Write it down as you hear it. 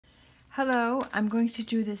Hello, I'm going to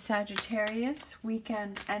do the Sagittarius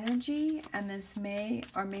weekend energy, and this may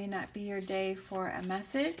or may not be your day for a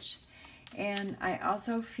message. And I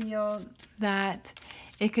also feel that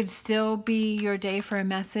it could still be your day for a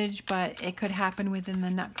message, but it could happen within the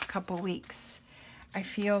next couple weeks. I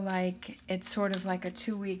feel like it's sort of like a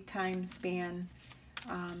 2-week time span,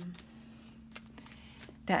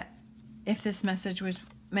 that if this message was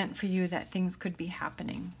meant for you, that things could be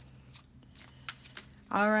happening.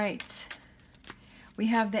 All right, we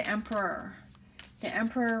have the Emperor. The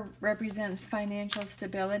Emperor represents financial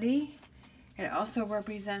stability. It also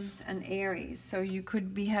represents an Aries, so you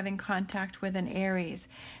could be having contact with an Aries.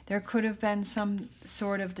 There could have been some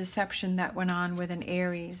sort of deception that went on with an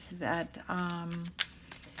Aries. That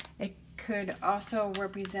it could also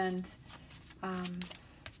represent,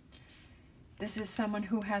 this is someone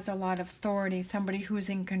who has a lot of authority, somebody who's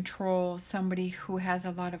in control, somebody who has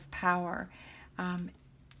a lot of power.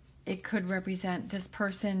 It could represent this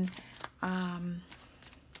person.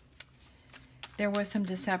 There was some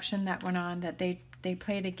deception that went on, that they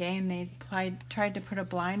played a game. They tried to put a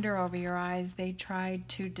blinder over your eyes. They tried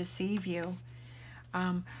to deceive you.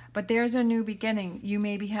 But there's a new beginning. You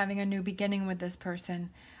may be having a new beginning with this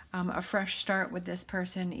person, a fresh start with this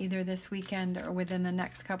person, either this weekend or within the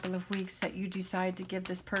next couple of weeks, that you decide to give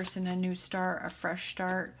this person a new start, a fresh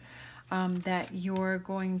start, that you're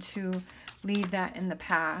going to leave that in the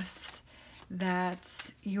past, that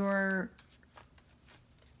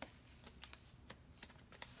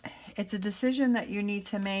it's a decision that you need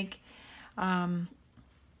to make,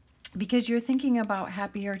 because you're thinking about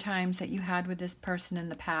happier times that you had with this person in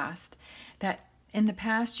the past, that in the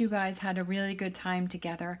past you guys had a really good time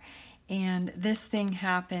together, and this thing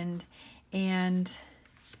happened, and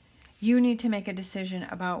you need to make a decision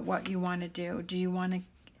about what you want to do. Do you want to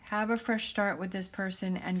have a fresh start with this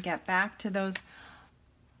person and get back to those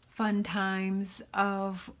fun times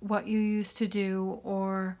of what you used to do,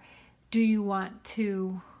 or do you want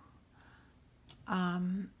to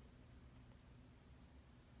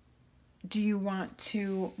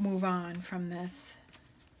move on from this?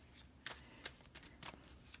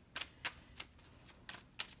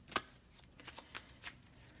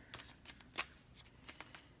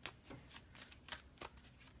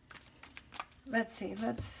 Let's see,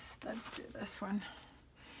 let's do this one.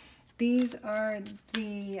 These are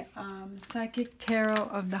the Psychic Tarot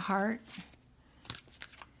of the Heart.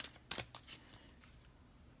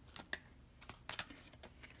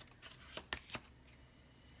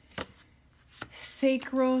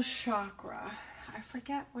 Sacral chakra. I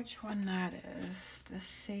forget which one that is. The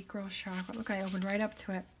sacral chakra. Look, I opened right up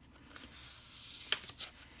to it.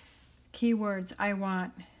 Keywords I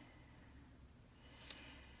want.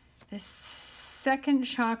 This second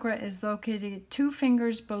chakra is located 2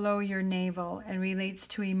 fingers below your navel and relates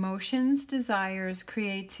to emotions, desires,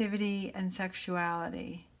 creativity, and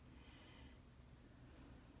sexuality.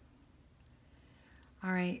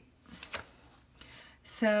 All right.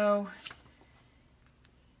 So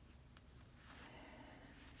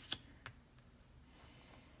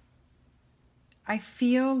I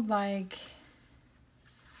feel like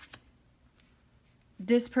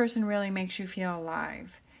this person really makes you feel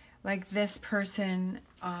alive. Like this person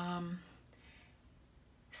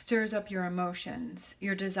stirs up your emotions,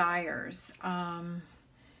 your desires, that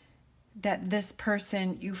this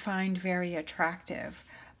person you find very attractive,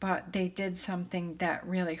 but they did something that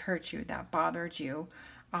really hurt you, that bothered you.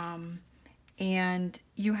 And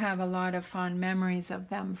you have a lot of fond memories of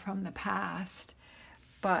them from the past,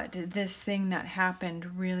 but this thing that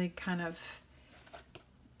happened really kind of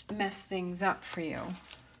messed things up for you.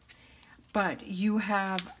 But you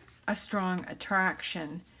have a strong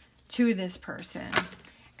attraction to this person,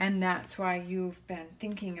 and that's why you've been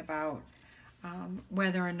thinking about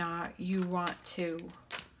whether or not you want to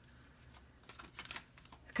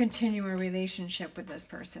continue a relationship with this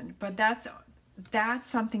person. But that's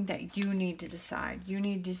something that you need to decide. You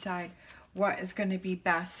need to decide what is going to be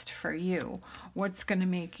best for you, what's going to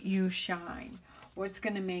make you shine, what's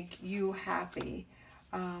going to make you happy.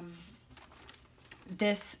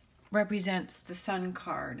 This represents the Sun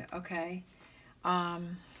card, okay?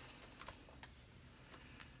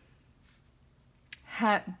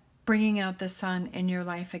 Bringing out the sun in your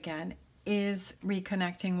life again. Is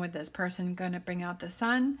reconnecting with this person going to bring out the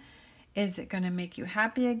sun? Is it going to make you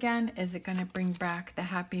happy again? Is it going to bring back the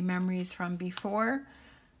happy memories from before?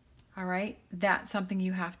 All right, that's something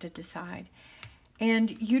you have to decide. And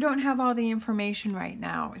you don't have all the information right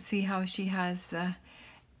now. See how she has the...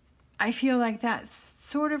 I feel like that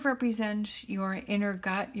sort of represents your inner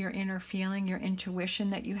gut, your inner feeling, your intuition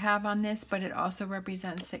that you have on this, but it also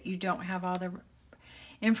represents that you don't have all the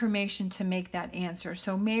information to make that answer.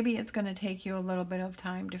 So maybe it's going to take you a little bit of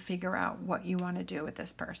time to figure out what you want to do with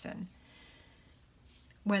this person,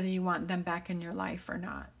 whether you want them back in your life or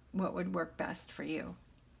not, what would work best for you.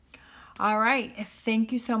 All right,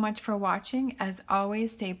 thank you so much for watching. As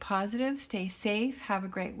always, stay positive, stay safe, have a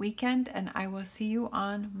great weekend, and I will see you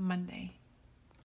on Monday.